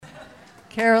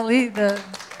Carol Lee, the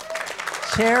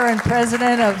Chair and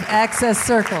President of Access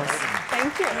Circles.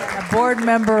 Thank you. A board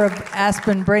member of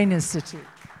Aspen Brain Institute.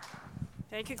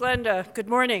 Thank you, Glenda. Good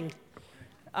morning.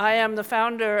 I am the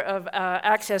founder of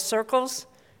Access Circles,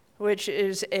 which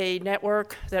is a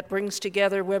network that brings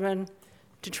together women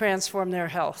to transform their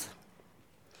health.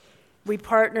 We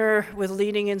partner with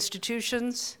leading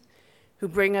institutions who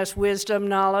bring us wisdom,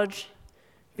 knowledge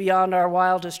beyond our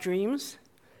wildest dreams.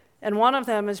 And one of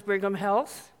them is Brigham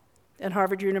Health and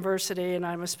Harvard University, and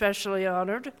I'm especially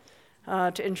honored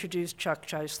to introduce Chuck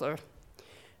Czeisler.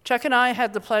 Chuck and I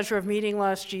had the pleasure of meeting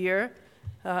last year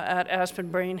at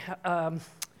Aspen Brain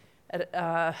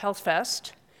at Health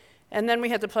Fest, and then we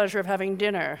had the pleasure of having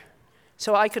dinner,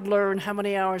 so I could learn how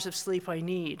many hours of sleep I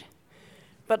need.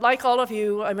 But like all of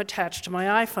you, I'm attached to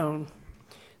my iPhone.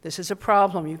 This is a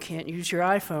problem. You can't use your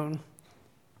iPhone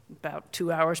about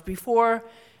 2 hours before,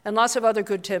 and lots of other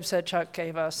good tips that Chuck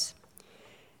gave us.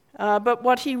 But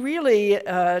what he really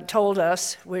told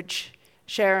us, which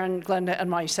Sharon, Glenda, and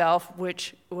myself,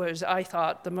 which was, I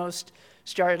thought, the most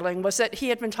startling, was that he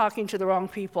had been talking to the wrong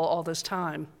people all this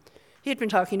time. He had been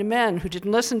talking to men who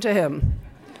didn't listen to him.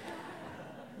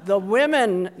 The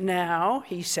women now,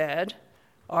 he said,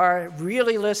 are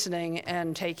really listening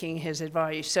and taking his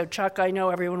advice. So Chuck, I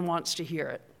know everyone wants to hear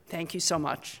it. Thank you so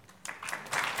much.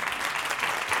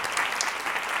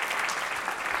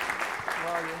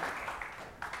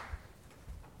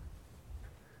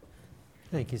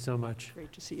 Thank you so much.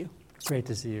 Great to see you. Great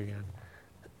to see you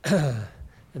again.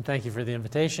 And thank you for the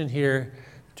invitation here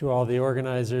to all the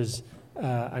organizers.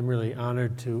 I'm really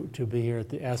honored to be here at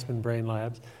the Aspen Brain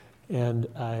Labs. And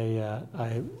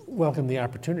I welcome the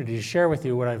opportunity to share with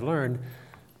you what I've learned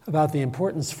about the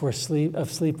importance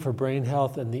of sleep for brain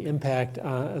health and the impact,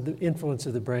 the influence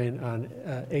of the brain on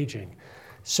aging.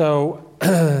 So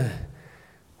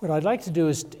what I'd like to do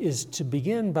is to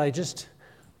begin by just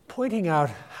pointing out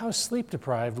how sleep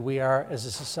deprived we are as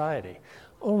a society.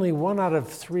 Only 1 out of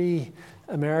 3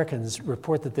 Americans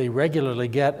report that they regularly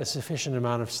get a sufficient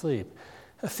amount of sleep.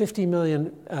 50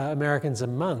 million Americans a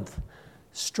month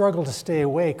struggle to stay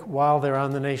awake while they're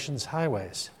on the nation's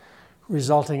highways,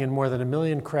 resulting in more than 1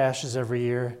 million crashes every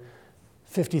year,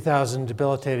 50,000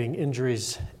 debilitating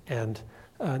injuries, and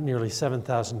nearly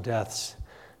 7,000 deaths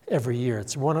every year.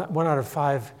 It's one out of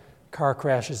 5 car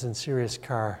crashes and serious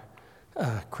car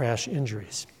crash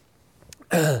injuries.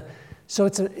 So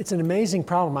it's an amazing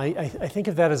problem. I think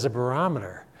of that as a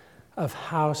barometer of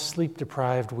how sleep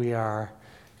deprived we are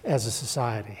as a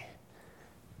society.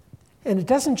 And it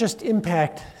doesn't just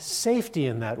impact safety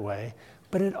in that way,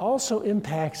 but it also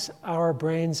impacts our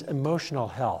brain's emotional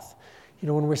health. You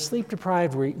know, when we're sleep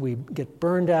deprived, we get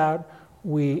burned out,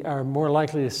 we are more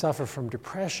likely to suffer from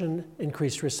depression,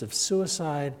 increased risk of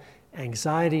suicide,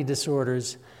 anxiety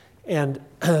disorders, and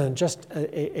just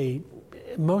a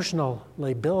emotional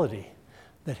lability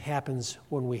that happens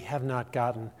when we have not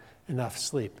gotten enough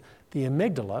sleep. The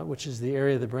amygdala, which is the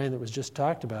area of the brain that was just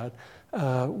talked about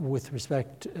with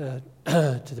respect to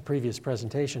the previous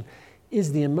presentation,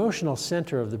 is the emotional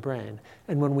center of the brain.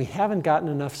 And when we haven't gotten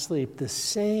enough sleep, the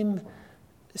same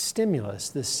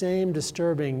stimulus, the same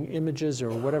disturbing images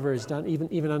or whatever is done,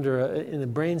 even in the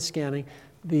brain scanning,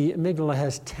 the amygdala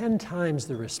has 10 times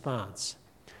the response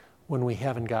when we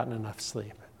haven't gotten enough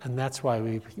sleep. And that's why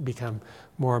we become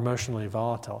more emotionally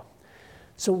volatile.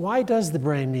 So why does the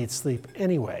brain need sleep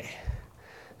anyway?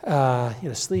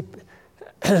 Sleep,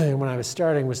 when I was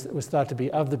starting, was thought to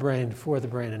be of the brain, for the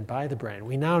brain, and by the brain.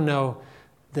 We now know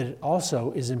that it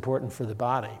also is important for the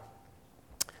body.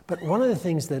 But one of the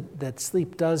things that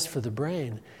sleep does for the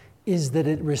brain is that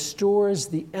it restores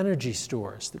the energy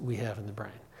stores that we have in the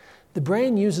brain. The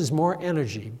brain uses more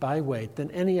energy by weight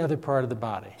than any other part of the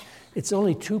body. It's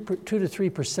only 2 to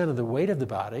 3% of the weight of the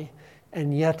body,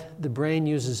 and yet the brain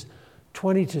uses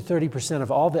 20 to 30%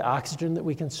 of all the oxygen that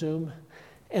we consume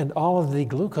and all of the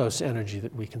glucose energy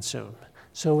that we consume.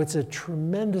 So it's a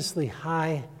tremendously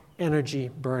high energy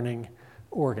burning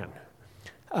organ.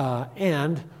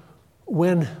 And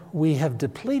when we have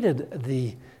depleted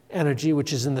the energy,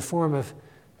 which is in the form of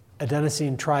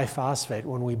adenosine triphosphate,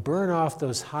 when we burn off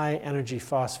those high energy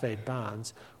phosphate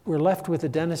bonds, we're left with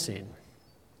adenosine.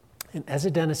 And as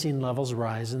adenosine levels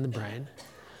rise in the brain,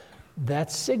 that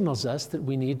signals us that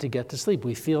we need to get to sleep.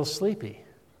 We feel sleepy.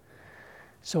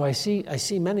 So I see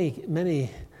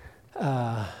many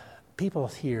people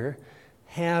here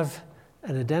have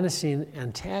an adenosine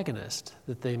antagonist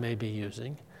that they may be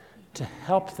using to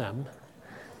help them,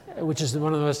 which is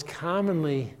one of the most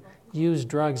commonly used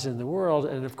drugs in the world,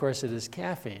 and of course it is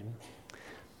caffeine.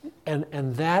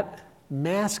 And that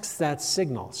masks that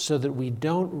signal so that we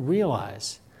don't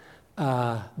realize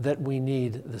that we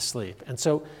need the sleep. And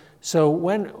so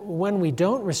when we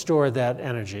don't restore that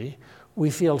energy, we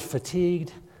feel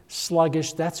fatigued,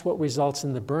 sluggish. That's what results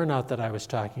in the burnout that I was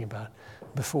talking about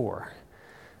before.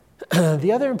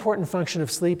 The other important function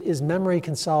of sleep is memory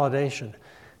consolidation.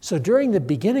 So during the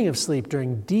beginning of sleep,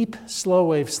 during deep,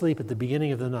 slow-wave sleep at the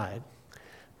beginning of the night,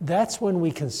 that's when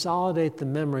we consolidate the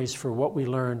memories for what we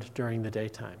learned during the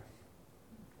daytime.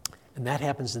 And that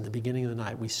happens in the beginning of the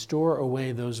night. We store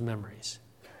away those memories.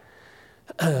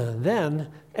 Then,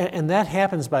 and that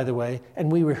happens, by the way,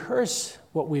 and we rehearse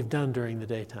what we've done during the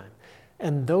daytime.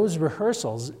 And those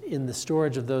rehearsals in the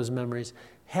storage of those memories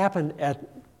happen at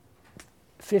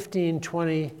 15,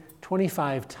 20,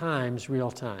 25 times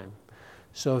real time.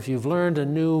 So if you've learned a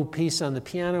new piece on the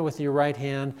piano with your right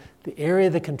hand, the area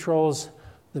that controls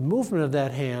the movement of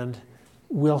that hand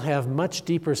will have much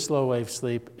deeper slow-wave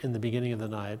sleep in the beginning of the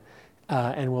night,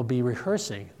 and we'll be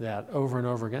rehearsing that over and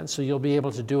over again. So you'll be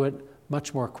able to do it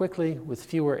much more quickly with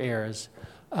fewer errors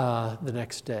the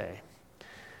next day.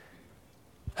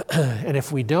 And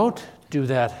if we don't do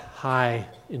that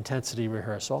high-intensity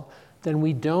rehearsal, then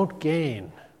we don't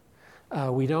gain,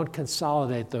 we don't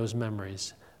consolidate those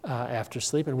memories after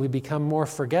sleep, and we become more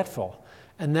forgetful.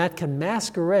 And that can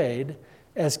masquerade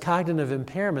as cognitive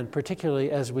impairment,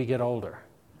 particularly as we get older.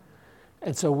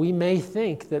 And so we may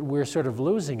think that we're sort of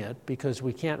losing it because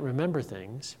we can't remember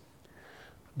things,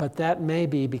 but that may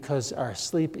be because our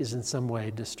sleep is in some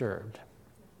way disturbed.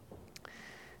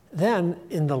 Then,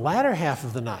 in the latter half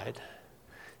of the night,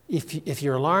 if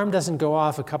your alarm doesn't go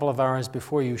off a couple of hours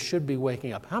before you should be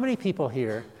waking up, how many people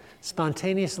here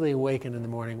spontaneously awaken in the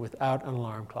morning without an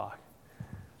alarm clock?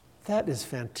 That is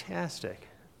fantastic.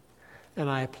 And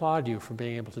I applaud you for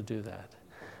being able to do that.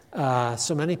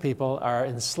 So many people are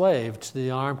enslaved to the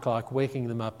alarm clock waking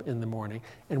them up in the morning.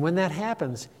 And when that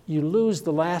happens, you lose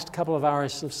the last couple of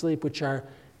hours of sleep, which are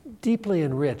deeply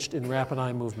enriched in rapid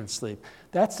eye movement sleep.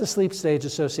 That's the sleep stage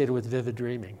associated with vivid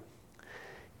dreaming.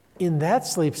 In that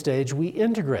sleep stage, we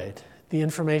integrate the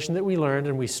information that we learned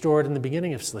and we stored in the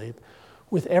beginning of sleep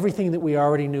with everything that we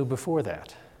already knew before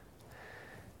that.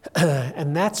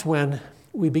 And that's when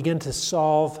we begin to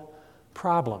solve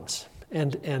problems.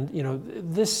 And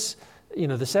this,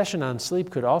 the session on sleep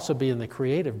could also be in the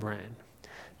creative brain,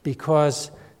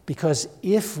 because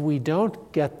if we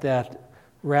don't get that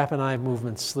rapid eye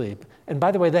movement sleep, and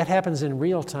by the way, that happens in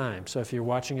real time. So if you're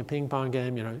watching a ping pong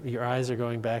game, your eyes are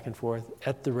going back and forth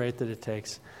at the rate that it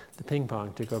takes the ping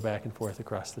pong to go back and forth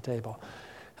across the table.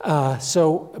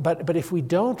 But if we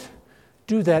don't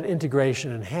do that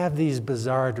integration and have these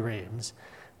bizarre dreams,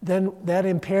 then that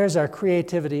impairs our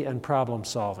creativity and problem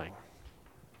solving.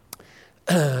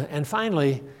 And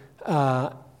finally,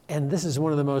 and this is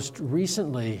one of the most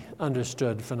recently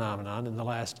understood phenomenon in the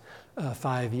last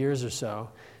 5 years or so,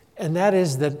 and that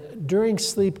is that during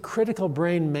sleep, critical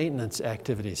brain maintenance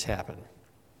activities happen.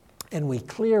 And we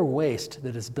clear waste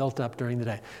that is built up during the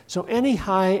day. So any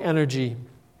high energy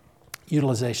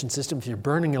utilization system, if you're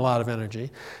burning a lot of energy,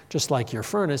 just like your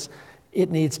furnace, it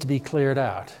needs to be cleared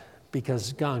out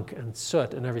because gunk and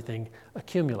soot and everything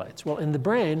accumulates. Well, in the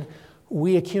brain,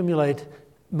 we accumulate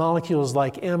molecules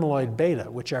like amyloid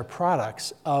beta, which are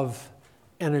products of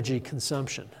energy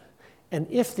consumption. And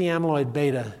if the amyloid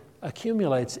beta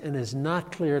accumulates and is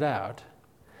not cleared out,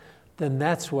 then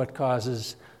that's what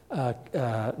causes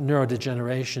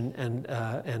neurodegeneration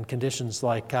and conditions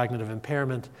like cognitive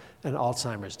impairment and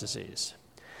Alzheimer's disease.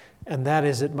 And that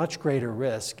is at much greater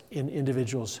risk in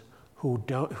individuals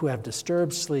who have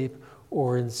disturbed sleep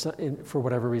or for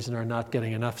whatever reason are not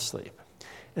getting enough sleep.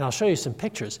 And I'll show you some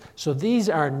pictures. So these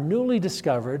are newly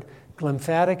discovered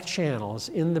glymphatic channels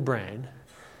in the brain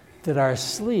that are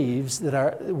sleeves that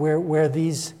are where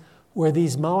these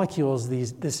molecules,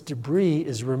 this debris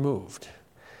is removed.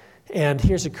 And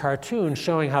here's a cartoon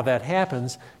showing how that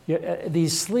happens.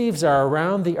 These sleeves are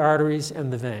around the arteries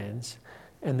and the veins,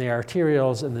 and the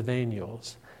arterioles and the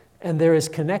venules. And there is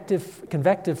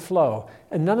convective flow.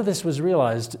 And none of this was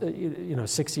realized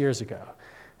 6 years ago.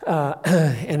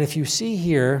 And if you see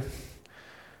here,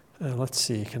 let's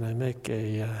see, can I make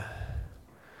a,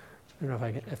 I don't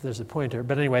know if there's a pointer,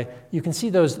 but anyway, you can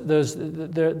see those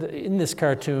in this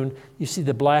cartoon, you see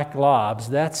the black globs.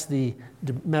 That's the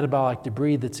metabolic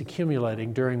debris that's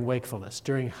accumulating during wakefulness,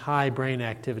 during high brain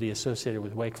activity associated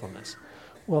with wakefulness.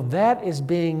 Well, that is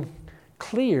being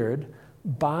cleared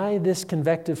by this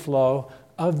convective flow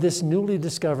of this newly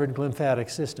discovered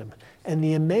glymphatic system. And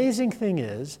the amazing thing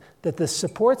is that the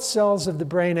support cells of the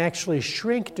brain actually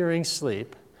shrink during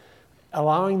sleep,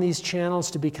 allowing these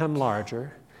channels to become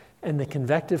larger, and the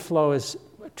convective flow is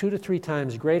 2 to 3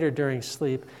 times greater during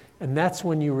sleep, And that's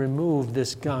when you remove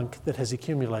this gunk that has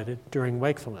accumulated during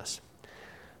wakefulness.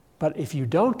 But if you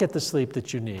don't get the sleep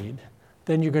that you need,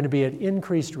 then you're going to be at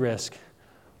increased risk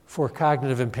for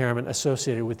cognitive impairment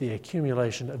associated with the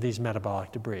accumulation of these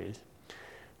metabolic debris.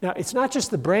 Now, it's not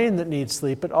just the brain that needs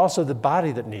sleep, but also the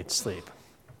body that needs sleep.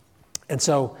 And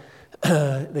so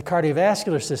the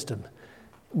cardiovascular system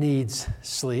needs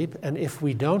sleep, and if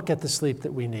we don't get the sleep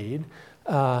that we need,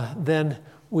 then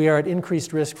we are at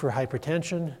increased risk for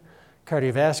hypertension,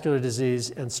 cardiovascular disease,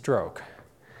 and stroke.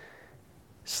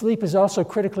 Sleep is also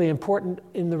critically important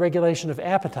in the regulation of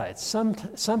appetite.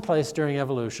 Someplace during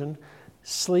evolution,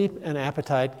 sleep and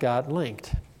appetite got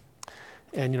linked.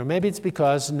 And maybe it's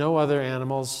because no other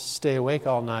animals stay awake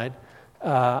all night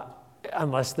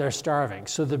unless they're starving.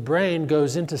 So the brain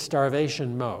goes into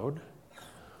starvation mode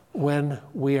when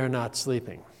we are not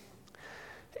sleeping.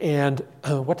 And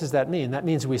what does that mean? That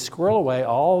means we squirrel away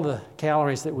all the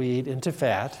calories that we eat into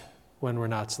fat when we're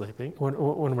not sleeping, when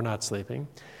we're not sleeping,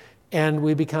 and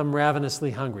we become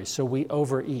ravenously hungry, so we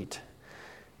overeat.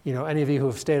 Any of you who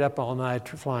have stayed up all night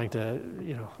flying to,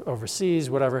 overseas,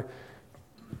 whatever,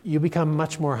 you become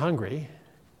much more hungry,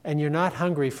 and you're not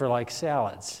hungry for like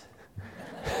salads.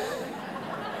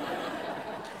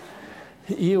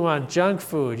 You want junk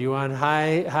food, you want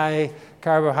high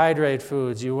carbohydrate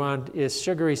foods, you want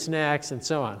sugary snacks, and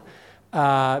so on,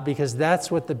 because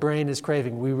that's what the brain is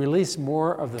craving. We release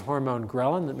more of the hormone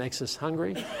ghrelin that makes us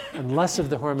hungry, and less of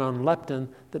the hormone leptin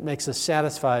that makes us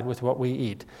satisfied with what we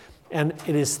eat. And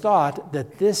it is thought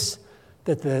that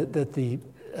the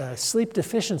sleep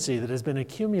deficiency that has been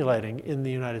accumulating in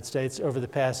the United States over the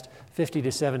past 50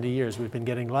 to 70 years, we've been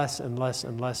getting less and less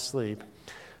and less sleep,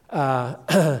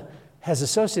 has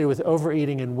associated with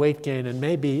overeating and weight gain, and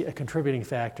may be a contributing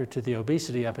factor to the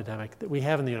obesity epidemic that we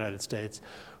have in the United States,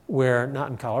 where, not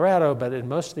in Colorado, but in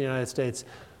most of the United States,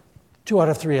 2 out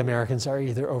of 3 Americans are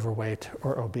either overweight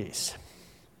or obese.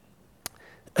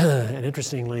 And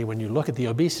interestingly, when you look at the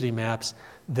obesity maps,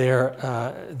 they're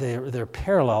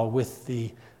parallel with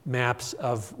the maps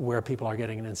of where people are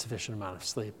getting an insufficient amount of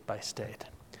sleep by state.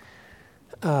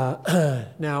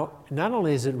 Now, not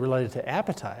only is it related to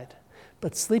appetite,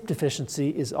 but sleep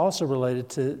deficiency is also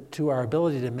related to our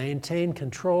ability to maintain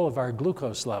control of our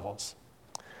glucose levels.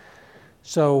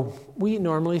 So we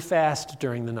normally fast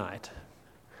during the night.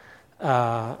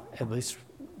 At least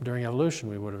during evolution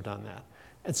we would have done that.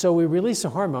 And so we release a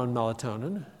hormone,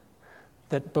 melatonin,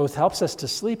 that both helps us to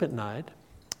sleep at night,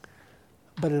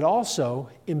 but it also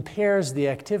impairs the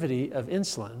activity of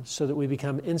insulin so that we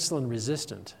become insulin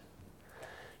resistant.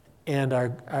 And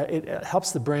it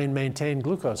helps the brain maintain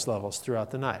glucose levels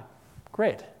throughout the night.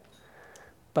 Great.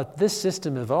 But this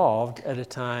system evolved at a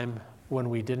time when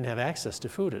we didn't have access to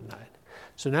food at night.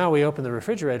 So now we open the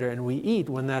refrigerator and we eat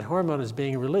when that hormone is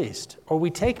being released. Or we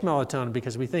take melatonin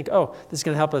because we think, oh, this is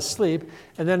going to help us sleep.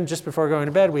 And then just before going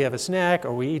to bed, we have a snack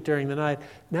or we eat during the night.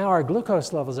 Now our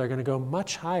glucose levels are going to go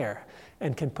much higher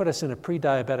and can put us in a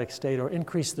pre-diabetic state or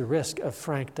increase the risk of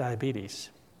frank diabetes.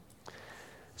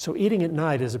 So eating at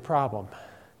night is a problem.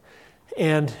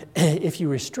 And if you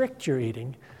restrict your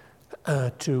eating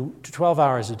to 12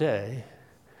 hours a day,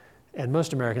 and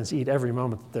most Americans eat every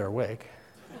moment that they're awake,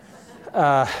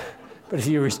 but if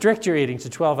you restrict your eating to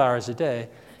 12 hours a day,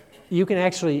 you can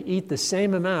actually eat the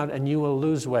same amount and you will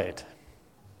lose weight.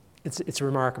 It's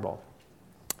remarkable.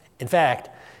 In fact,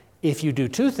 if you do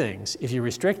 2 things, if you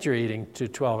restrict your eating to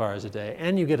 12 hours a day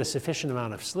and you get a sufficient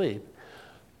amount of sleep,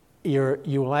 you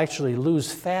will actually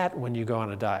lose fat when you go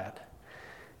on a diet.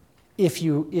 If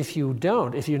you're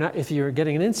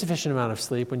getting an insufficient amount of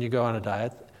sleep when you go on a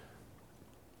diet,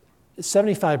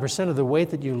 75% of the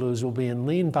weight that you lose will be in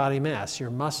lean body mass,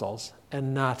 your muscles,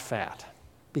 and not fat,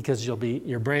 because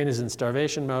your brain is in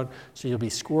starvation mode, so you'll be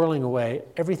squirreling away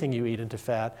everything you eat into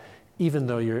fat, even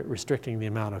though you're restricting the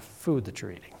amount of food that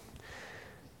you're eating.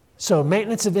 So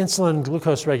maintenance of insulin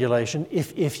glucose regulation,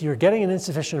 if you're getting an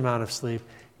insufficient amount of sleep,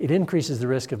 it increases the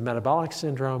risk of metabolic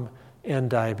syndrome and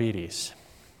diabetes.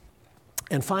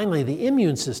 And finally, the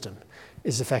immune system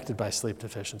is affected by sleep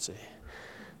deficiency.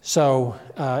 So,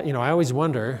 I always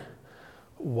wonder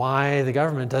why the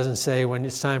government doesn't say when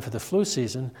it's time for the flu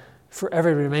season for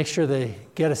everybody to make sure they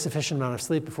get a sufficient amount of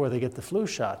sleep before they get the flu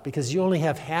shot, because you only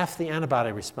have half the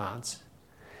antibody response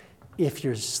if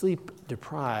you're sleep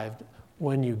deprived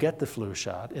when you get the flu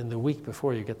shot, in the week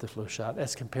before you get the flu shot,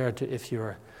 as compared to if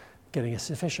you're getting a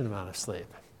sufficient amount of sleep.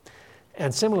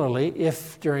 And similarly,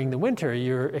 if during the winter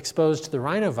you're exposed to the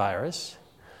rhinovirus,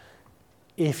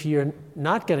 if you're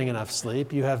not getting enough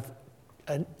sleep, you have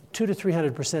a 200 to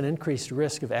 300% increased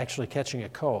risk of actually catching a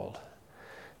cold.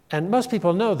 And most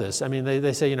people know this. I mean,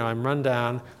 they say, I'm run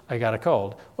down, I got a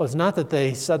cold. Well, it's not that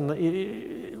they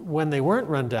suddenly, when they weren't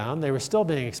run down, they were still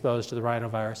being exposed to the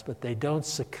rhinovirus, but they don't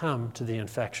succumb to the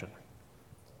infection.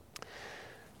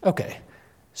 Okay,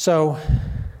 so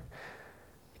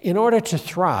in order to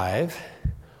thrive,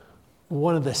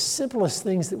 one of the simplest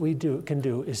things that we can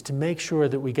do is to make sure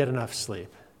that we get enough sleep.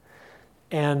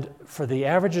 And for the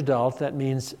average adult, that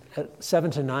means 7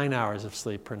 to 9 hours of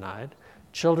sleep per night.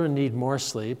 Children need more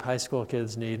sleep. High school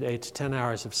kids need 8 to 10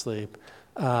 hours of sleep.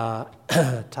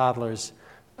 Toddlers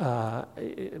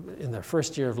in their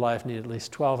first year of life need at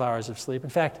least 12 hours of sleep. In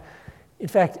fact,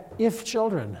 if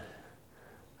children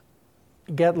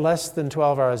get less than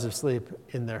 12 hours of sleep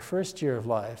in their first year of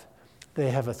life, they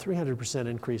have a 300%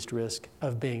 increased risk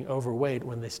of being overweight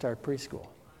when they start preschool.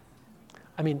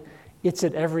 I mean, it's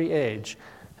at every age.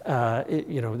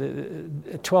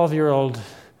 12-year-old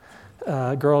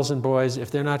girls and boys, if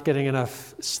they're not getting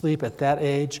enough sleep at that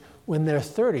age, when they're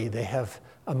 30, they have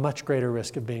a much greater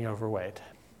risk of being overweight.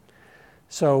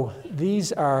 So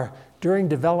these are, during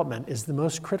development is the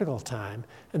most critical time,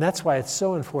 and that's why it's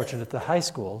so unfortunate the high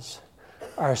schools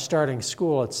are starting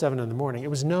school at 7 in the morning. It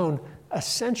was known a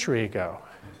century ago.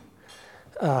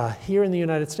 Here in the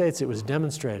United States, it was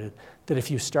demonstrated that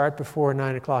if you start before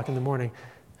 9 o'clock in the morning,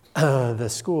 the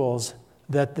schools,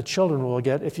 that the children will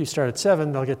get, if you start at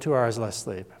 7, they'll get 2 hours less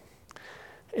sleep.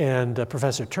 And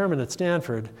Professor Terman at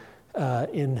Stanford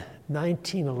in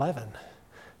 1911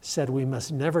 said we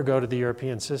must never go to the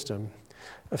European system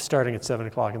of starting at 7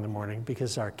 o'clock in the morning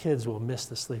because our kids will miss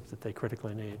the sleep that they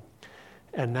critically need.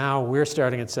 And now we're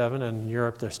starting at 7, and in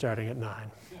Europe they're starting at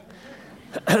 9.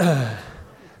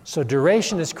 So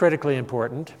duration is critically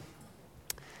important.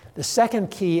 The second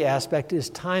key aspect is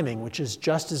timing, which is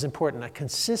just as important, a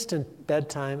consistent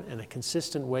bedtime and a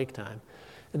consistent wake time.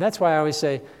 And that's why I always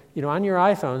say, on your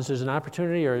iPhones, there's an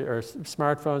opportunity, or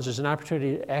smartphones, there's an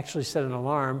opportunity to actually set an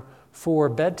alarm for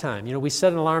bedtime. We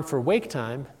set an alarm for wake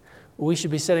time. We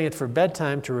should be setting it for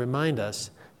bedtime to remind us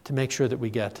to make sure that we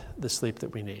get the sleep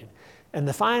that we need. And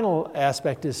the final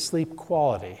aspect is sleep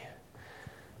quality.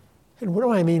 And what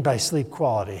do I mean by sleep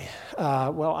quality?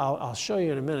 Well, I'll show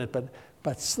you in a minute,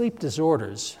 but sleep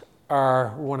disorders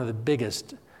are one of the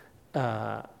biggest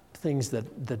things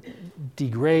that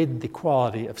degrade the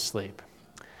quality of sleep.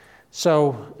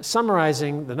 So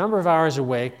summarizing, the number of hours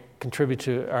awake contribute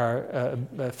to our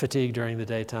fatigue during the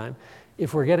daytime.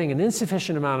 If we're getting an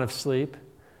insufficient amount of sleep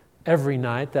every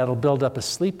night, that'll build up a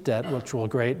sleep debt, which will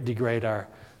degrade our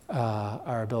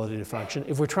ability to function.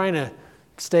 If we're trying to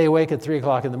stay awake at 3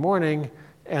 o'clock in the morning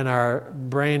and our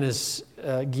brain is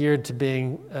geared to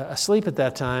being asleep at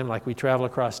that time, like we travel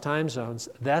across time zones,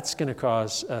 that's going to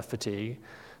cause fatigue.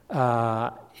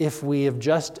 If we have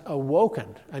just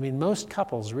awoken, most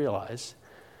couples realize,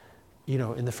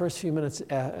 in the first few minutes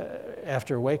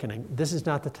after awakening, this is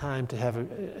not the time to have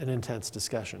an intense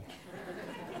discussion.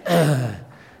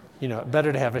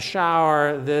 Better to have a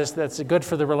shower, that's good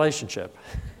for the relationship.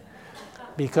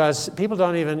 Because people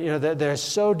don't even, they're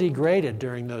so degraded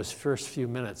during those first few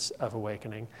minutes of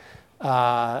awakening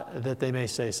that they may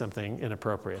say something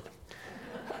inappropriate.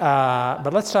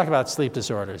 But let's talk about sleep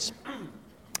disorders.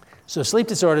 So sleep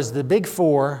disorders, the big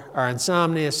four are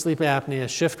insomnia, sleep apnea,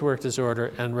 shift work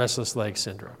disorder, and restless leg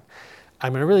syndrome.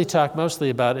 I'm going to really talk mostly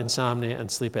about insomnia and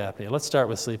sleep apnea. Let's start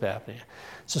with sleep apnea.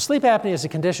 So sleep apnea is a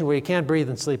condition where you can't breathe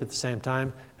and sleep at the same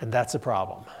time, and that's a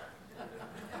problem.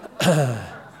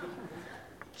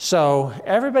 So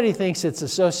everybody thinks it's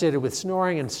associated with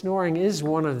snoring, and snoring is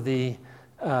one of the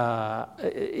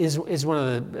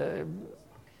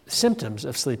symptoms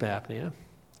of sleep apnea.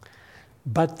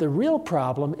 But the real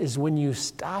problem is when you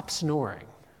stop snoring,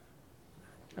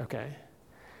 okay,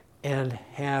 and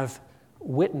have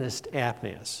witnessed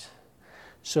apneas.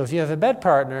 So if you have a bed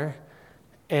partner,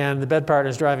 and the bed partner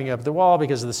is driving you up the wall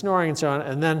because of the snoring and so on,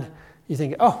 and then you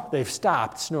think, oh, they've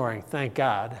stopped snoring, thank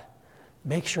God,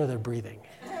 make sure they're breathing.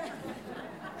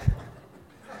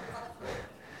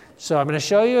 So I'm going to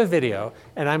show you a video,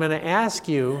 and I'm going to ask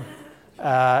you,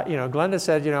 Glenda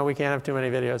said, we can't have too many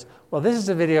videos. Well, this is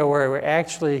a video where we're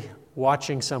actually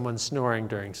watching someone snoring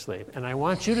during sleep. And I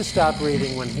want you to stop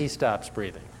breathing when he stops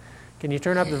breathing. Can you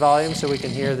turn up the volume so we can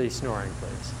hear the snoring,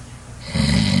 please?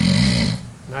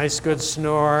 Nice, good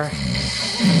snore.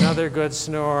 Another good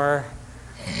snore.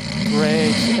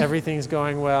 Great, everything's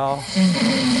going well.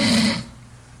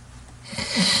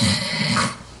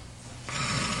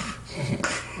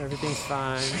 Everything's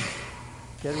fine.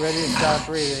 Get ready to stop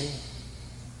breathing.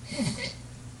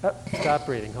 Oh, stop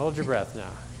breathing. Hold your breath now.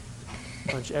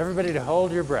 I want everybody to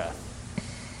hold your breath.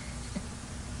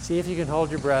 See if you can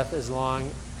hold your breath as long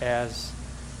as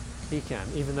He can,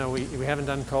 even though we haven't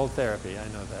done cold therapy. I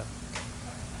know that.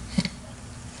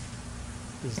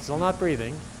 He's still not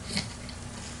breathing.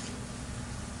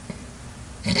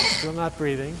 Still not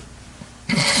breathing.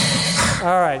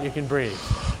 All right, you can breathe.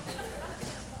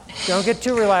 Don't get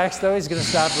too relaxed, though. He's going to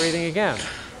stop breathing again.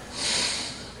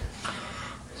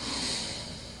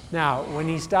 Now, when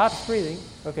he stops breathing,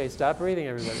 okay, stop breathing,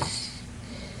 everybody.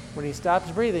 When he stops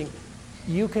breathing,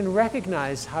 you can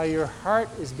recognize how your heart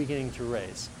is beginning to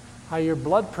race, how your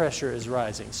blood pressure is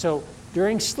rising. So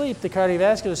during sleep, the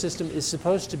cardiovascular system is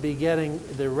supposed to be getting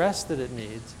the rest that it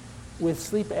needs. With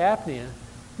sleep apnea,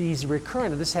 these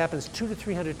recurrent, and this happens 200 to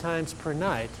 300 times per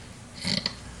night.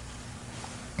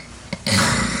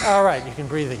 All right, you can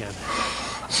breathe again.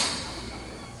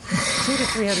 200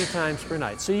 to 300 times per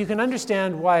night. So you can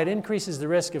understand why it increases the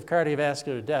risk of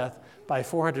cardiovascular death by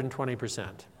 420%.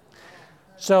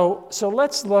 So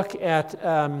let's look at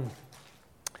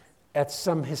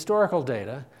some historical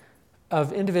data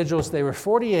of individuals. They were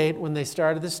 48 when they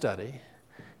started the study.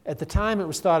 At the time, it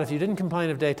was thought if you didn't complain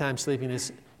of daytime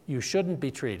sleepiness, you shouldn't be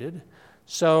treated.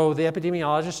 So the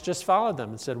epidemiologists just followed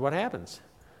them and said, what happens?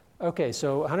 Okay,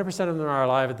 so 100% of them are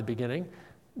alive at the beginning.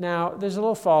 Now, there's a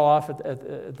little fall off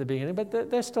at the beginning, but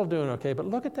they're still doing okay. But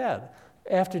look at that.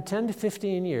 After 10 to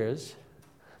 15 years,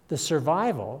 the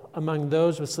survival among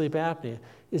those with sleep apnea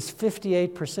is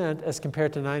 58% as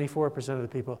compared to 94% of the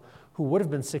people who would have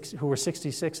been who were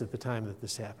 66 at the time that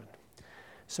this happened.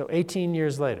 So 18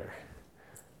 years later.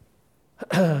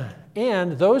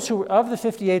 And those who, of the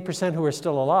 58% who are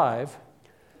still alive,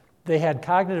 they had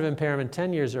cognitive impairment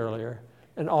 10 years earlier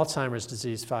and Alzheimer's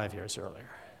disease 5 years earlier.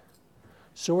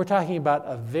 So we're talking about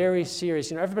a very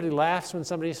serious, everybody laughs when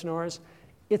somebody snores.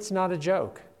 It's not a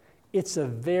joke. It's a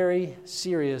very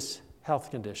serious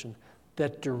health condition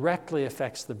that directly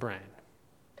affects the brain.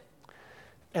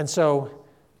 And so,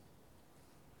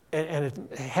 and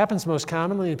it happens most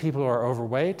commonly in people who are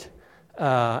overweight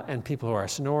and people who are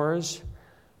snorers.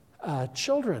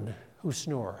 Children who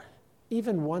snore,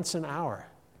 even once an hour,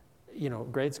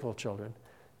 grade school children,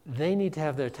 they need to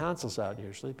have their tonsils out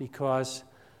usually because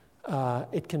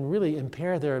it can really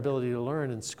impair their ability to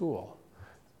learn in school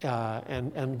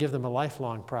and give them a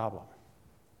lifelong problem.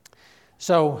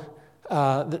 So,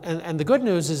 and the good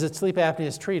news is that sleep apnea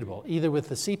is treatable, either with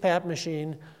the CPAP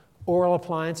machine, oral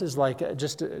appliances like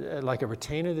like a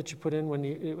retainer that you put in when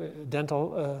you,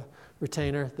 dental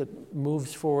retainer that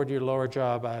moves forward your lower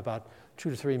jaw by about 2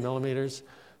 to 3 millimeters,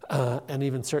 and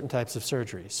even certain types of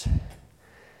surgeries.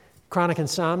 Chronic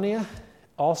insomnia,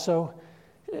 also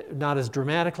not as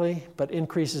dramatically, but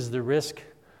increases the risk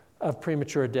of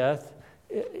premature death.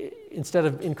 Instead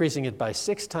of increasing it by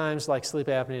 6 times like sleep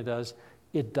apnea does,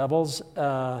 it doubles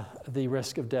the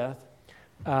risk of death.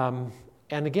 And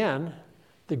again,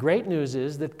 the great news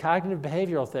is that cognitive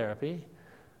behavioral therapy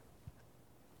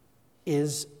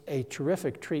is a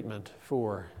terrific treatment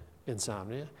for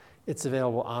insomnia. It's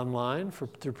available online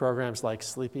through programs like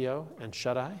Sleepio and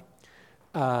Shut-Eye,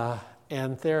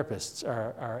 and therapists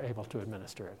are able to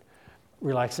administer it.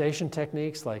 Relaxation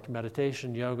techniques like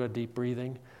meditation, yoga, deep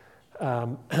breathing,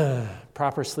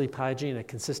 proper sleep hygiene, a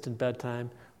consistent bedtime,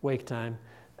 wake time,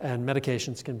 and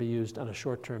medications can be used on a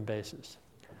short-term basis.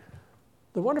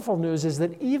 The wonderful news is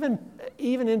that even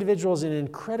individuals in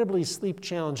incredibly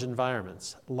sleep-challenged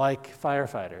environments, like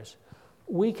firefighters,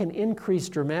 we can increase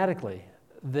dramatically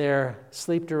their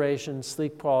sleep duration,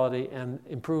 sleep quality, and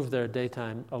improve their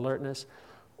daytime alertness.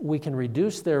 We can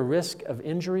reduce their risk of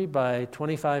injury by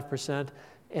 25%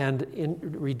 and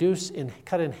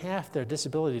cut in half their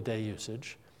disability day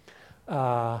usage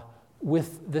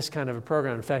with this kind of a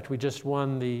program. In fact, we just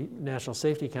won the National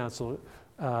Safety Council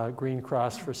Green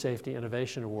Cross for Safety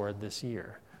Innovation Award this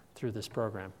year through this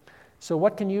program. So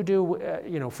what can you do?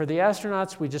 For the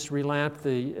astronauts, we just relamped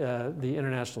the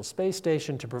International Space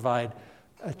Station to provide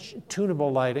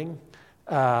tunable lighting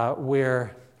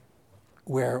where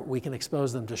we can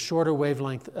expose them to shorter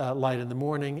wavelength light in the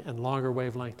morning and longer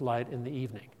wavelength light in the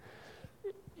evening.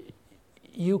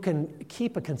 You can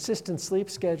keep a consistent sleep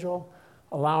schedule,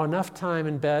 allow enough time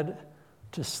in bed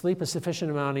to sleep a sufficient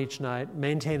amount each night,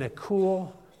 maintain a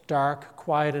cool, dark,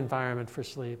 quiet environment for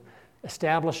sleep,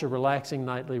 establish a relaxing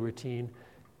nightly routine,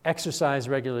 exercise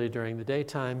regularly during the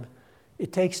daytime.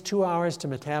 It takes 2 hours to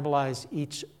metabolize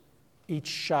each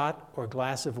shot or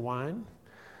glass of wine.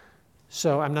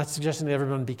 So I'm not suggesting that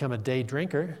everyone become a day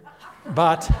drinker,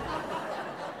 but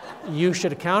you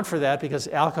should account for that because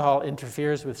alcohol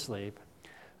interferes with sleep.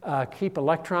 Keep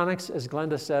electronics, as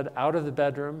Glenda said, out of the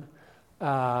bedroom,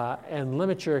 and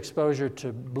limit your exposure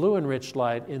to blue-enriched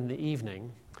light in the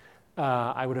evening.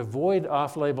 I would avoid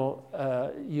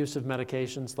off-label use of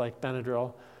medications like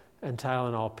Benadryl, and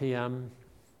Tylenol PM.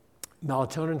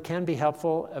 Melatonin can be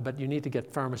helpful, but you need to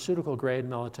get pharmaceutical-grade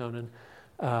melatonin.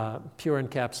 Pure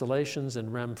Encapsulations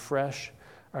and REM Fresh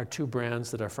are two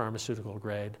brands that are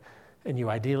pharmaceutical-grade, and you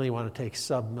ideally want to take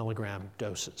sub-milligram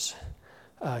doses.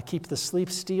 Keep the sleep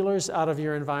stealers out of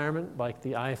your environment, like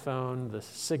the iPhone, the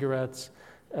cigarettes.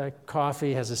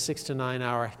 Caffeine has a 6 to 9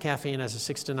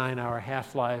 hour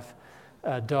half-life.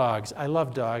 Dogs. I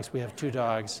love dogs. We have 2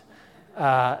 dogs.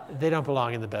 They don't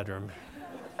belong in the bedroom.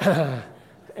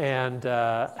 And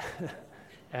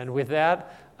with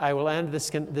that, I will end.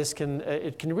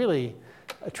 It can really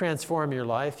transform your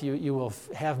life. You will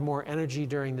have more energy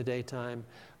during the daytime.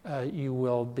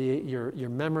 Your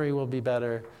memory will be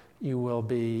better. You will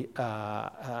be,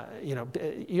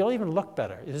 you'll even look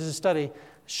better. There's a study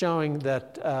showing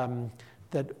that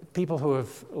that people who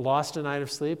have lost a night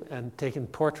of sleep and taken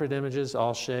portrait images,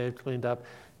 all shaved, cleaned up,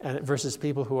 and versus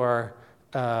people who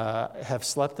have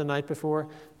slept the night before,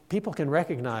 people can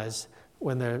recognize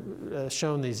when they're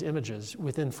shown these images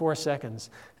within 4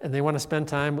 seconds, and they want to spend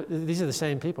time. These are the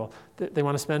same people. They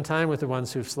want to spend time with the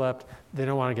ones who've slept. They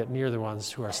don't want to get near the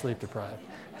ones who are sleep deprived.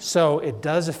 So it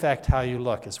does affect how you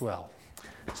look as well.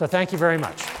 So thank you very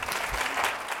much.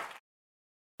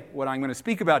 What I'm going to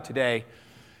speak about today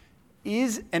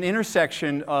is an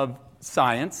intersection of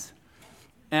science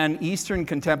and Eastern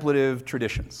contemplative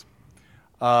traditions.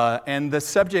 And the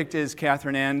subject, as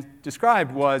Catherine Ann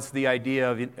described, was the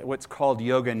idea of what's called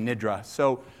yoga nidra.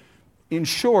 So in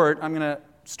short, I'm going to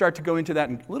start to go into that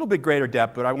in a little bit greater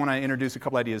depth, but I want to introduce a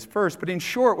couple ideas first. But in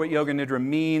short, what yoga nidra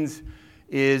means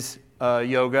is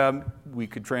yoga we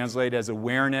could translate as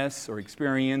awareness or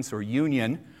experience or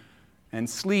union, and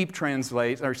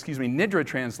nidra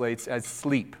translates as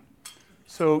sleep.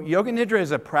 So yoga nidra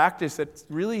is a practice that's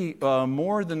really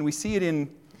more than we see it in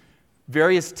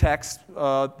various texts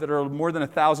that are more than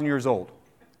 1,000 years old.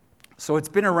 So it's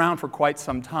been around for quite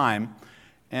some time,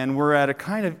 and we're at a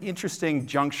kind of interesting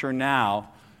juncture now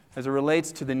as it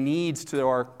relates to the needs to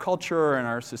our culture and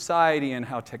our society and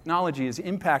how technology has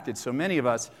impacted so many of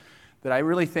us, that I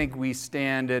really think we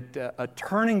stand at a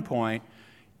turning point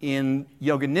in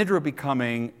yoga nidra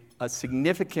becoming a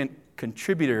significant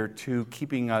contributor to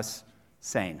keeping us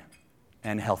sane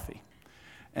and healthy.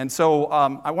 And so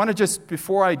I want to just,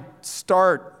 before I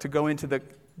start to go into the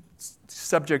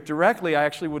subject directly, I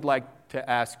actually would like to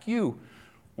ask you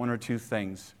one or two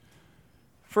things.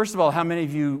 First of all, how many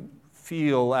of you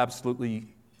feel absolutely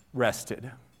rested?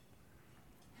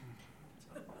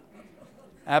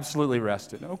 Absolutely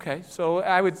rested. Okay, so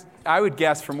I would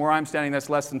guess from where I'm standing that's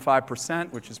less than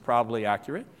 5%, which is probably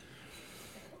accurate.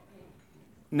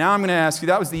 Now I'm going to ask you,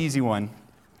 that was the easy one.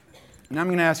 Now I'm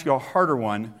going to ask you a harder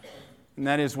one, and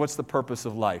that is, what's the purpose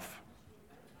of life?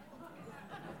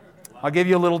 I'll give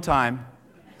you a little time,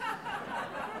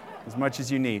 as much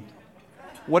as you need.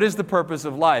 What is the purpose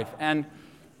of life? And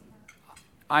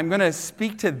I'm going to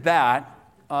speak to that.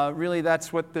 Really,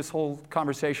 that's what this whole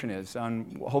conversation is,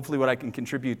 and hopefully what I can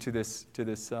contribute to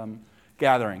this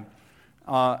gathering.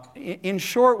 In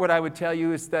short, what I would tell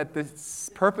you is that the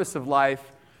purpose of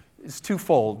life is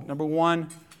twofold. Number one,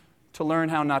 to learn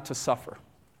how not to suffer,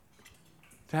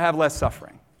 to have less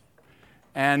suffering.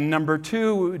 And number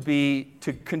two would be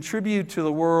to contribute to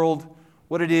the world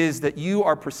what it is that you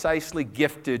are precisely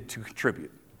gifted to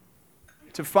contribute,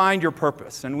 to find your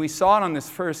purpose. And we saw it on this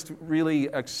first really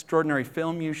extraordinary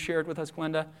film you shared with us,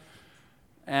 Glenda.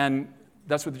 And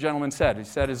that's what the gentleman said. He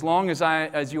said, as long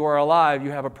as you are alive,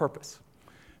 you have a purpose.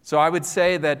 So I would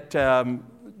say that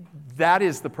that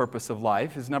is the purpose of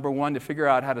life, is number one, to figure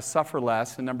out how to suffer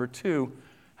less, and number two,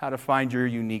 how to find your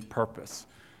unique purpose.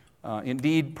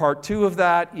 Indeed, part two of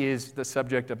that is the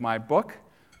subject of my book,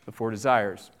 The Four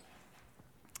Desires.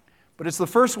 But it's the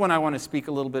first one I want to speak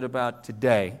a little bit about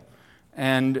today.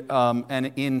 And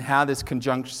in how this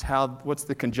conjuncts, what's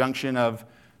the conjunction of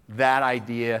that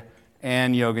idea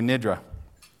and yoga nidra?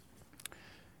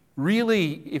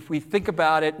 Really, if we think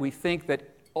about it, we think that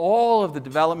all of the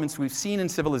developments we've seen in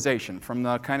civilization, from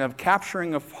the kind of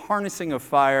harnessing of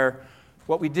fire,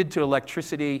 what we did to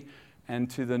electricity, and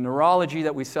to the neurology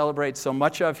that we celebrate so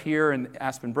much of here in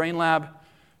Aspen Brain Lab,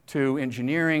 to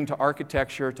engineering, to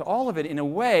architecture, to all of it, in a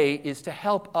way, is to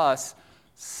help us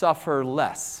suffer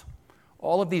less.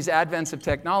 All of these advents of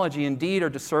technology, indeed, are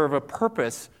to serve a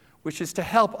purpose, which is to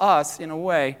help us, in a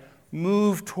way,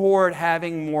 move toward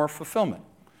having more fulfillment.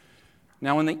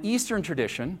 Now, in the Eastern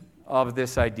tradition of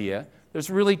this idea, there's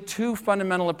really two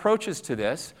fundamental approaches to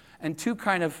this and two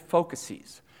kind of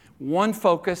focuses. One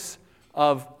focus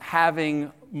of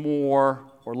having more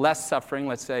or less suffering,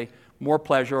 let's say more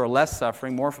pleasure or less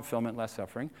suffering, more fulfillment, less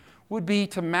suffering, would be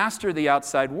to master the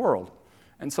outside world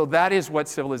And so that is what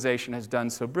civilization has done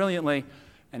so brilliantly,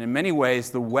 and in many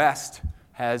ways the West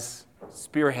has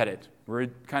spearheaded. We're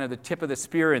kind of the tip of the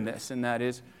spear in this, and that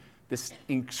is this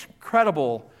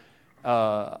incredible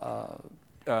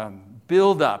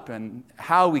build-up and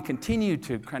how we continue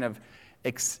to kind of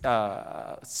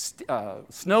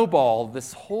snowball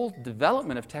this whole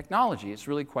development of technology. It's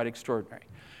really quite extraordinary.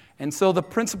 And so the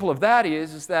principle of that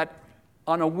is that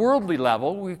on a worldly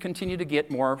level, we continue to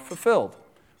get more fulfilled.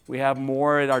 We have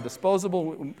more at our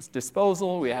disposal,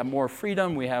 we have more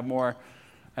freedom, we have more,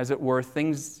 as it were,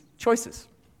 choices.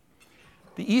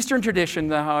 The Eastern tradition,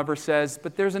 however, says,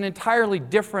 but there's an entirely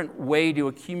different way to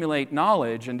accumulate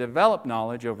knowledge and develop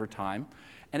knowledge over time,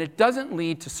 and it doesn't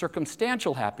lead to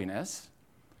circumstantial happiness,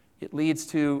 it leads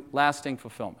to lasting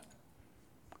fulfillment.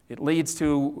 It leads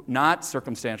to not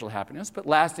circumstantial happiness, but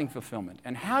lasting fulfillment.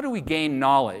 And how do we gain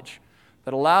knowledge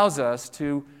that allows us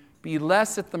to be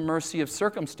less at the mercy of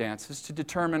circumstances to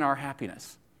determine our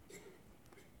happiness?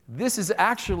 This is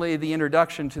actually the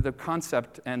introduction to the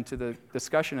concept and to the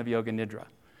discussion of Yoga Nidra.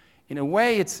 In a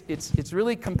way, it's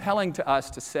really compelling to us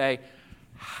to say,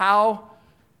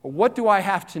 what do I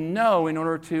have to know in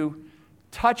order to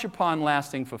touch upon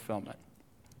lasting fulfillment?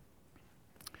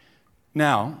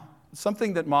 Now,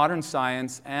 something that modern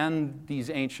science and these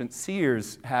ancient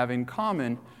seers have in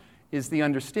common is the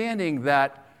understanding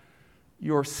that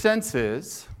your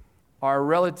senses are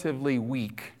relatively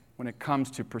weak when it comes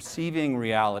to perceiving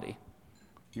reality.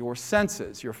 Your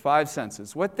senses, your five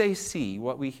senses, what they see,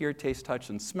 what we hear, taste, touch,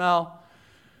 and smell,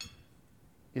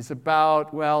 is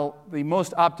about, well, the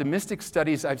most optimistic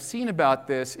studies I've seen about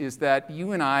this is that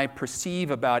you and I perceive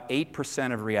about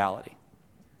 8% of reality.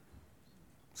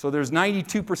 So there's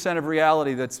 92% of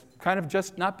reality that's kind of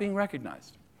just not being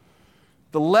recognized.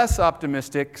 The less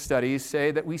optimistic studies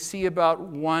say that we see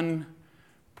about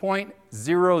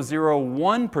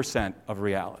 1.001% of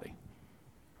reality.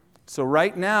 So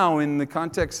right now, in the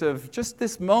context of just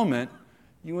this moment,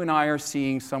 you and I are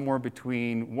seeing somewhere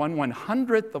between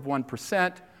 1/100th of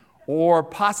 1% or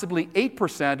possibly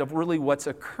 8% of really what's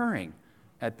occurring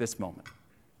at this moment.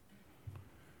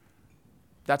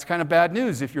 That's kind of bad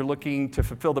news if you're looking to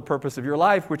fulfill the purpose of your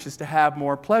life, which is to have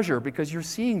more pleasure, because you're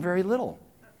seeing very little.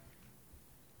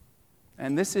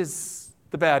 And this is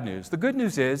the bad news. The good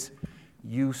news is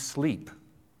you sleep.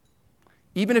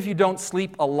 Even if you don't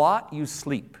sleep a lot, you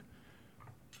sleep.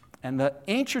 And the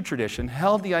ancient tradition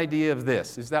held the idea of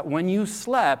this, is that when you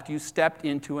slept, you stepped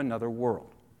into another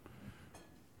world.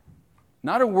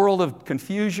 Not a world of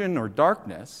confusion or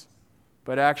darkness,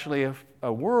 but actually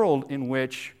a world in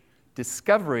which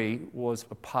discovery was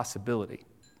a possibility,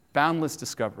 boundless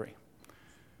discovery.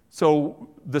 So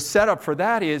the setup for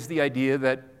that is the idea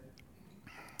that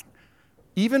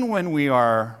even when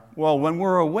when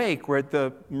we're awake, we're at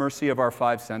the mercy of our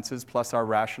five senses plus our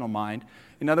rational mind.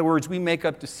 In other words, we make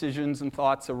up decisions and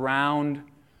thoughts around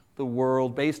the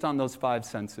world based on those five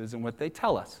senses and what they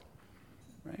tell us.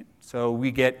 Right? So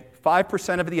we get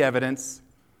 5% of the evidence.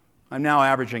 I'm now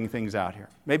averaging things out here.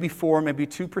 Maybe 4, maybe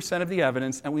 2% of the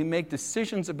evidence, and we make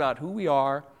decisions about who we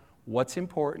are, what's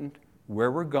important,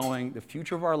 where we're going, the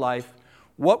future of our life,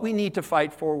 what we need to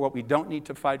fight for, what we don't need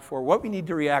to fight for, what we need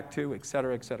to react to, et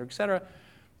cetera, et cetera, et cetera,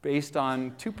 based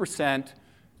on 2%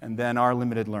 and then our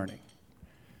limited learning.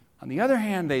 On the other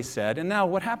hand, they said, and now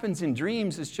what happens in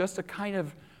dreams is just a kind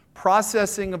of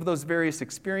processing of those various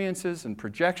experiences and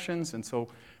projections, and so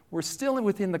we're still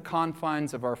within the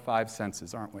confines of our five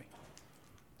senses, aren't we?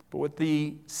 But what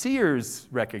the seers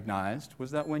recognized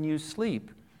was that when you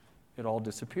sleep, it all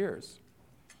disappears.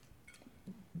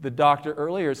 The doctor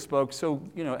earlier spoke so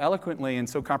eloquently and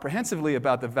so comprehensively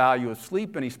about the value of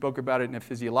sleep, and he spoke about it in a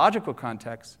physiological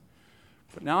context.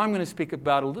 But now I'm going to speak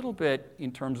about a little bit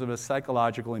in terms of a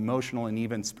psychological, emotional, and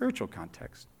even spiritual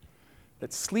context.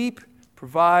 That sleep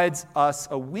provides us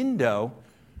a window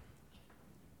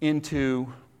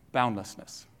into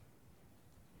boundlessness.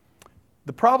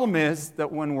 The problem is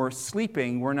that when we're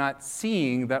sleeping, we're not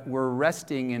seeing that we're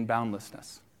resting in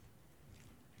boundlessness.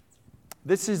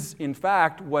 This is, in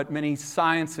fact, what many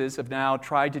sciences have now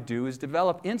tried to do, is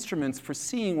develop instruments for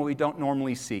seeing what we don't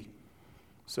normally see.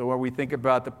 So when we think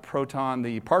about the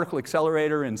particle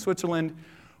accelerator in Switzerland,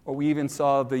 or we even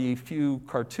saw the few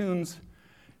cartoons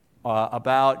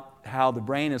about how the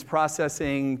brain is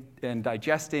processing and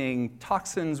digesting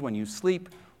toxins when you sleep,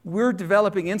 we're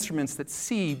developing instruments that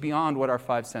see beyond what our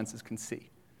five senses can see.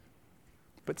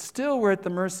 But still, we're at the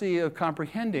mercy of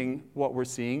comprehending what we're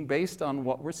seeing based on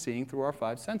what we're seeing through our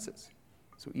five senses.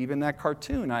 So even that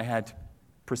cartoon I had to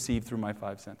perceive through my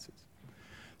five senses.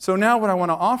 So now what I want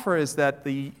to offer is that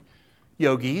the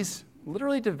yogis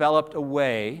literally developed a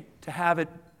way to have it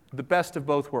the best of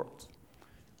both worlds,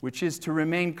 which is to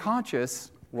remain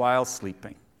conscious while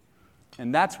sleeping.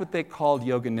 And that's what they called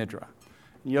Yoga Nidra.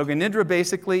 Yoga Nidra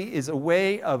basically is a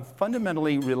way of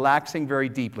fundamentally relaxing very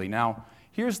deeply. Now,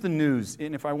 here's the news,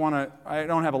 and if I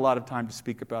don't have a lot of time to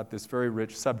speak about this very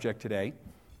rich subject today.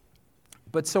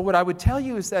 But so what I would tell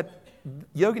you is that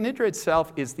Yoga Nidra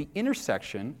itself is the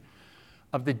intersection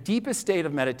of the deepest state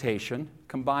of meditation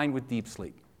combined with deep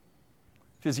sleep.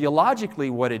 Physiologically,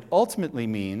 what it ultimately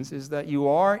means is that you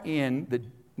are in the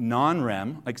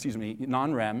non-REM,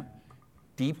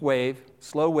 deep wave,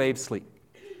 slow wave sleep.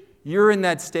 You're in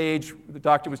that stage the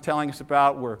doctor was telling us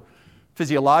about where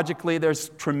physiologically there's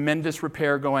tremendous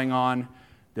repair going on.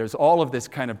 There's all of this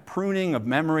kind of pruning of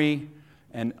memory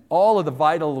and all of the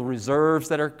vital reserves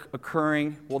that are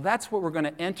occurring. Well, that's what we're going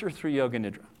to enter through Yoga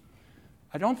Nidra.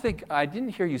 I didn't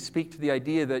hear you speak to the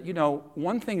idea that,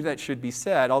 one thing that should be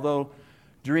said, although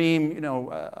dream,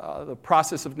 the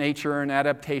process of nature and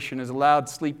adaptation has allowed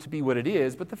sleep to be what it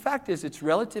is, but the fact is it's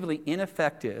relatively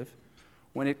ineffective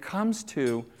when it comes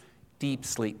to deep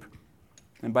sleep.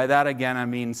 And by that, again, I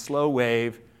mean slow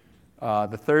wave,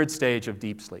 the third stage of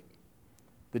deep sleep.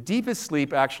 The deepest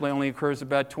sleep actually only occurs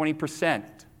about 20%,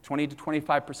 20 to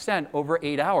 25% over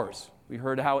 8 hours. We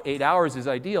heard how 8 hours is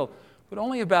ideal, but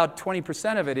only about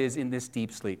 20% of it is in this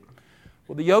deep sleep.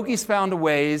 Well, the yogis found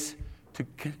ways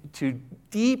to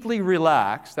deeply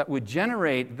relax that would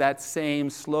generate that same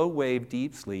slow wave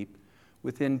deep sleep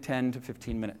within 10 to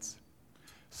 15 minutes.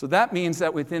 So that means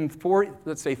that within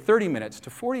 30 minutes to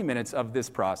 40 minutes of this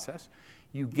process,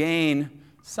 you gain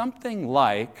something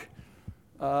like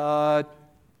 20%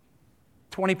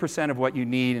 of what you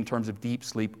need in terms of deep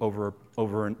sleep over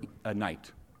a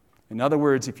night. In other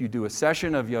words, if you do a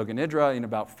session of Yoga Nidra in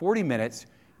about 40 minutes,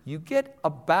 you get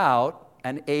about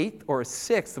an eighth or a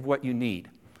sixth of what you need.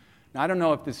 Now, I don't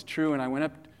know if this is true, and I went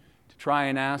up to try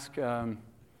and ask the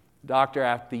doctor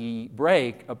at the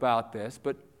break about this,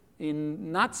 but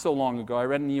not so long ago, I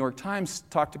read in the New York Times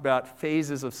talked about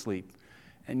phases of sleep.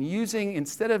 And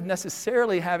instead of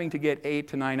necessarily having to get 8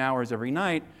 to 9 hours every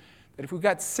night, that if we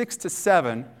got 6 to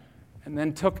 7 and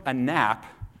then took a nap,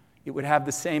 it would have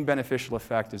the same beneficial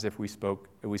effect as if we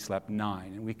slept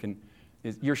 9. And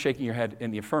you're shaking your head in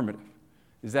the affirmative.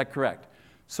 Is that correct?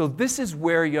 So this is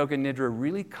where Yoga Nidra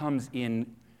really comes in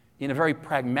a very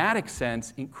pragmatic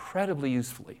sense, incredibly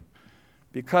usefully.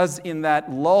 Because in that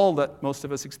lull that most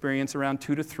of us experience around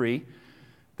 2 to 3,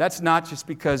 that's not just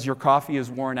because your coffee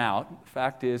is worn out. The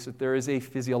fact is that there is a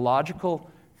physiological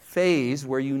phase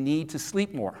where you need to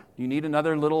sleep more. You need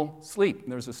another little sleep.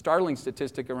 There's a startling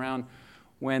statistic around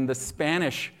when the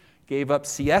Spanish gave up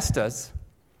siestas.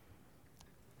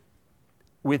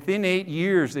 Within 8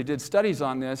 years, they did studies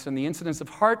on this, and the incidence of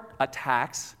heart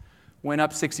attacks went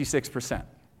up 66%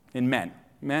 in men.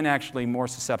 Men actually more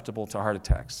susceptible to heart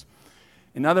attacks.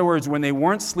 In other words, when they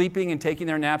weren't sleeping and taking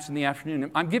their naps in the afternoon,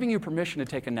 I'm giving you permission to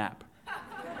take a nap.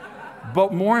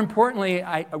 But more importantly,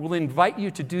 I will invite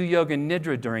you to do Yoga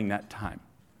Nidra during that time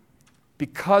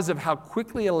because of how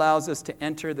quickly it allows us to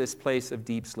enter this place of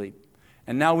deep sleep.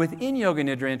 And now within Yoga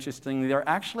Nidra, interestingly, there are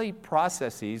actually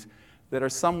processes that are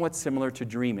somewhat similar to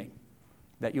dreaming,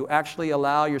 that you actually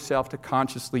allow yourself to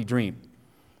consciously dream.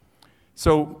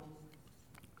 So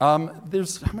how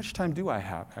much time do I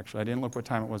have, actually? I didn't look what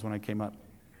time it was when I came up.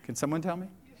 Can someone tell me?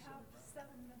 You have 7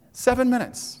 minutes. 7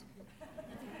 minutes.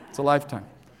 It's a lifetime.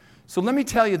 So let me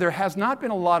tell you, there has not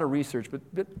been a lot of research, but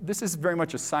this is very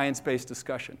much a science-based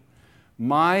discussion.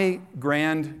 My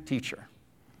grand teacher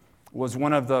was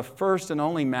one of the first and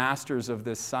only masters of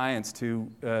this science to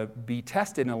be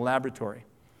tested in a laboratory.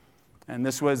 And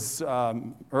this was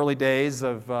early days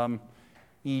of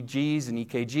EEGs and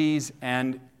EKGs,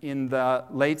 and in the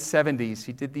late 70s,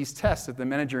 he did these tests at the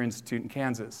Menninger Institute in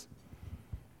Kansas.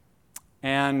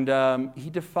 And he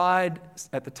defied,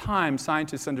 at the time,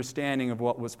 scientists' understanding of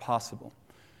what was possible.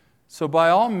 So by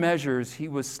all measures, he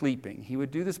was sleeping. He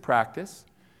would do this practice,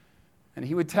 and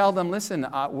he would tell them, listen,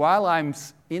 while I'm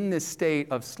in this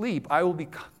state of sleep, I will be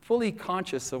fully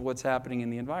conscious of what's happening in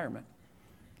the environment.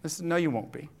 Listen, no, you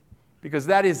won't be. Because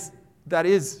that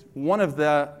is one of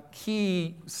the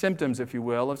key symptoms, if you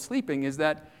will, of sleeping, is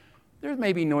that there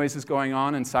may be noises going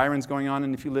on and sirens going on,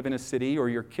 and if you live in a city or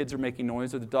your kids are making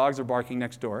noise or the dogs are barking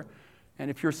next door,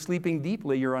 and if you're sleeping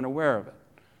deeply, you're unaware of it.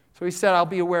 So he said, I'll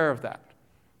be aware of that.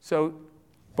 So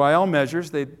by all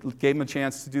measures, they gave him a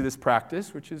chance to do this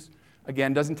practice, which is,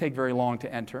 again, doesn't take very long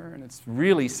to enter, and it's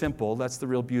really simple. That's the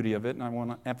real beauty of it, and I want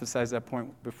to emphasize that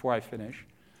point before I finish.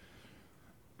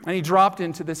 And he dropped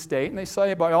into this state, and they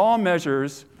say, by all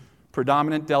measures,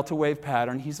 predominant delta wave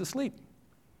pattern, he's asleep.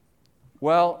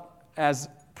 Well, as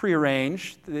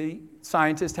prearranged, the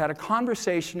scientist had a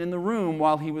conversation in the room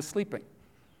while he was sleeping.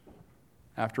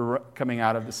 After coming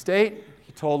out of the state,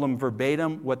 he told them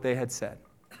verbatim what they had said.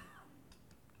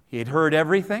 He had heard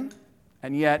everything,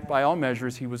 and yet, by all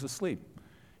measures, he was asleep.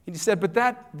 And he said, but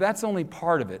that's only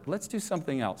part of it. Let's do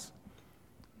something else.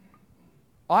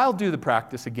 I'll do the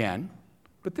practice again,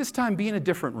 but this time be in a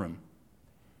different room.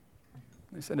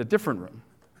 They said, a different room.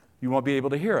 You won't be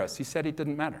able to hear us. He said it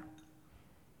didn't matter.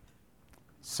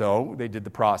 So they did the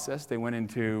process. They went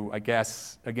into, I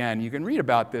guess, again, you can read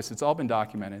about this. It's all been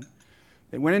documented.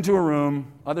 They went into a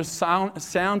room, other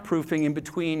soundproofing in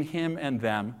between him and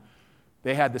them.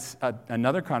 They had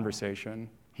another conversation.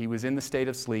 He was in the state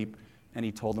of sleep, and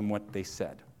he told them what they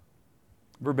said,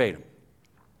 verbatim.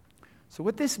 So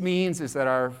what this means is that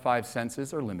our five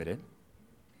senses are limited.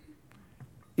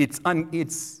 It's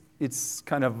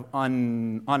kind of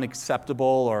unacceptable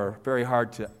or very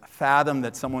hard to fathom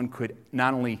that someone could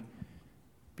not only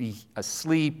be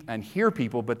asleep and hear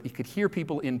people, but he could hear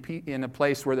people in a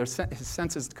place where his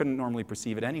senses couldn't normally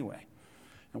perceive it anyway.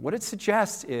 And what it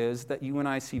suggests is that you and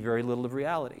I see very little of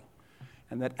reality.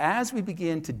 And that as we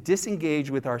begin to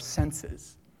disengage with our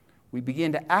senses, we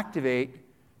begin to activate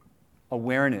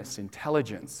awareness,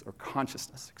 intelligence, or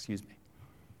consciousness,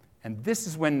 And this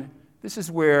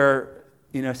is where,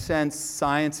 in a sense,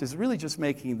 science is really just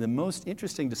making the most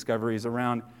interesting discoveries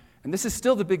around, and this is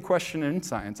still the big question in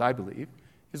science, I believe,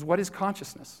 is what is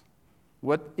consciousness?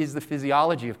 What is the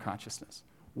physiology of consciousness?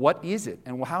 What is it,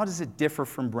 and how does it differ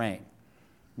from brain?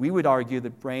 We would argue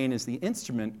that brain is the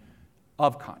instrument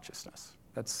of consciousness.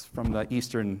 That's from the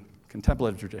Eastern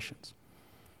contemplative traditions.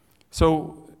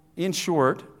 So, in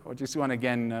short, I just want to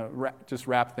again just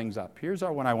wrap things up. Here's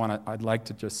what I'd like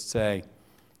to just say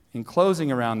in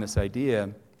closing around this idea,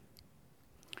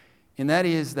 and that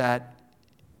is that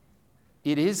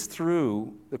it is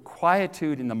through the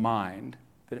quietude in the mind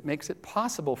that it makes it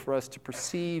possible for us to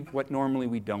perceive what normally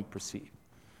we don't perceive.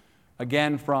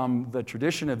 Again, from the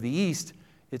tradition of the East,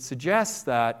 it suggests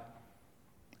that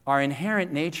our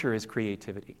inherent nature is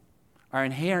creativity. Our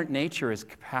inherent nature is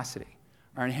capacity.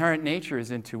 Our inherent nature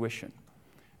is intuition.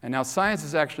 And now science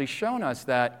has actually shown us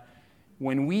that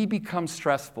when we become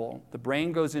stressful, the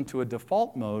brain goes into a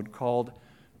default mode called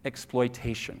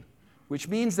exploitation, which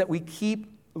means that we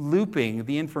keep looping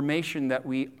the information that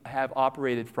we have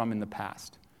operated from in the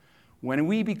past. When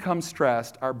we become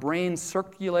stressed, our brain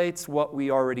circulates what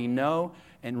we already know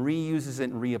and reuses it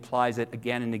and reapplies it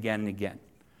again and again and again.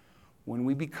 When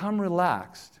we become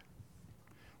relaxed,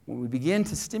 when we begin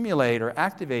to stimulate or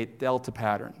activate delta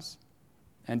patterns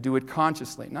and do it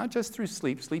consciously, not just through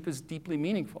sleep, sleep is deeply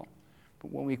meaningful,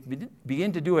 but when we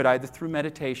begin to do it either through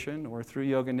meditation or through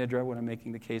yoga nidra, what I'm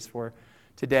making the case for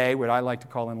today, what I like to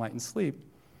call enlightened sleep,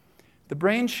 the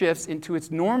brain shifts into its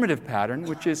normative pattern,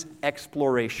 which is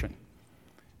exploration.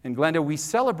 And Glenda, we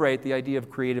celebrate the idea of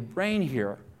creative brain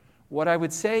here. What I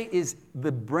would say is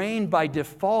the brain by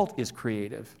default is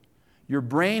creative. Your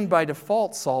brain by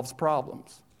default solves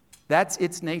problems. That's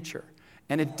its nature.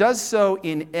 And it does so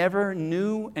in ever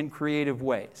new and creative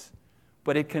ways.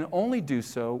 But it can only do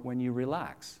so when you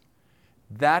relax.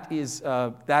 That's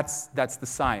the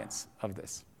science of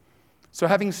this. So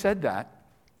having said that,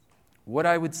 what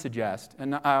I would suggest,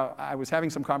 and I was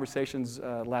having some conversations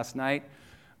last night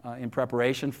in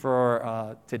preparation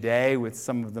for today with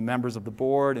some of the members of the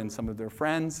board and some of their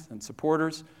friends and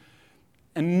supporters.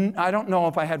 And I don't know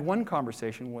if I had one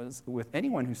conversation with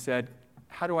anyone who said,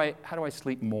 how do I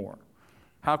sleep more?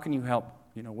 How can you help?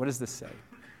 What does this say?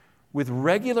 With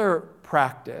regular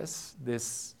practice,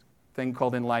 this thing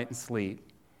called enlightened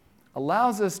sleep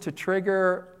allows us to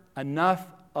trigger enough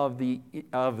of the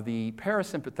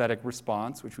parasympathetic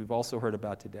response, which we've also heard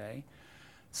about today,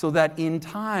 so that in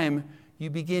time you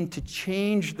begin to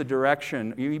change the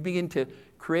direction, you begin to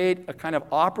create a kind of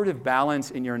operative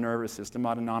balance in your nervous system,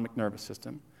 autonomic nervous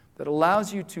system, that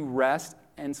allows you to rest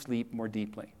and sleep more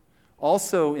deeply.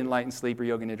 Also, enlightened sleep or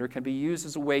yoga nidra can be used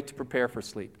as a way to prepare for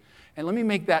sleep. And let me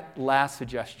make that last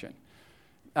suggestion,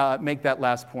 make that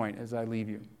last point as I leave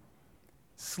you.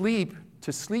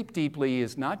 To sleep deeply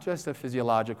is not just a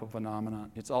physiological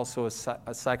phenomenon, it's also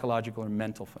a psychological or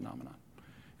mental phenomenon.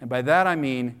 And by that I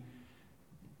mean,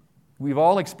 we've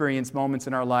all experienced moments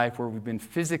in our life where we've been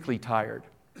physically tired,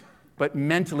 but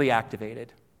mentally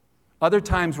activated. Other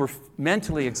times we're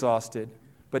mentally exhausted,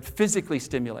 but physically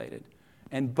stimulated.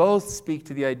 And both speak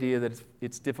to the idea that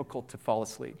it's difficult to fall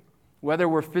asleep. Whether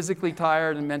we're physically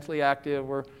tired and mentally active,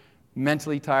 or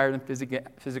mentally tired and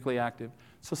physically active.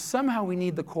 So somehow we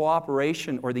need the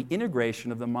cooperation or the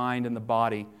integration of the mind and the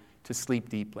body to sleep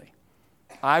deeply.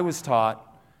 I was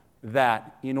taught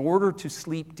that in order to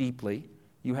sleep deeply,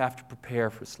 you have to prepare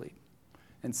for sleep.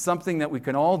 And something that we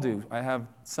can all do, I have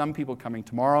some people coming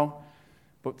tomorrow,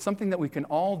 but something that we can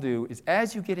all do is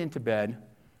as you get into bed,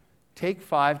 take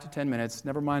 5 to 10 minutes,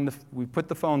 never mind, we put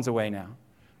the phones away now,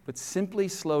 but simply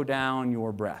slow down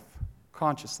your breath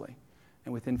consciously.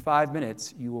 And within 5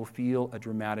 minutes, you will feel a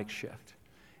dramatic shift.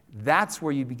 That's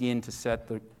where you begin to set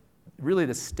the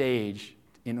stage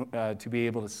to be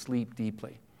able to sleep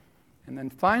deeply. And then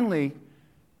finally,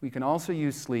 we can also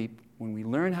use sleep when we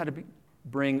learn how to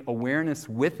bring awareness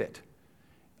with it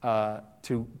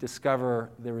to discover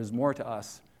there is more to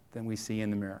us than we see in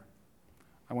the mirror.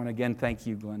 I want to again thank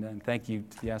you, Glenda, and thank you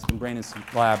to the Aspen Brain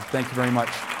Institute Lab. Thank you very much.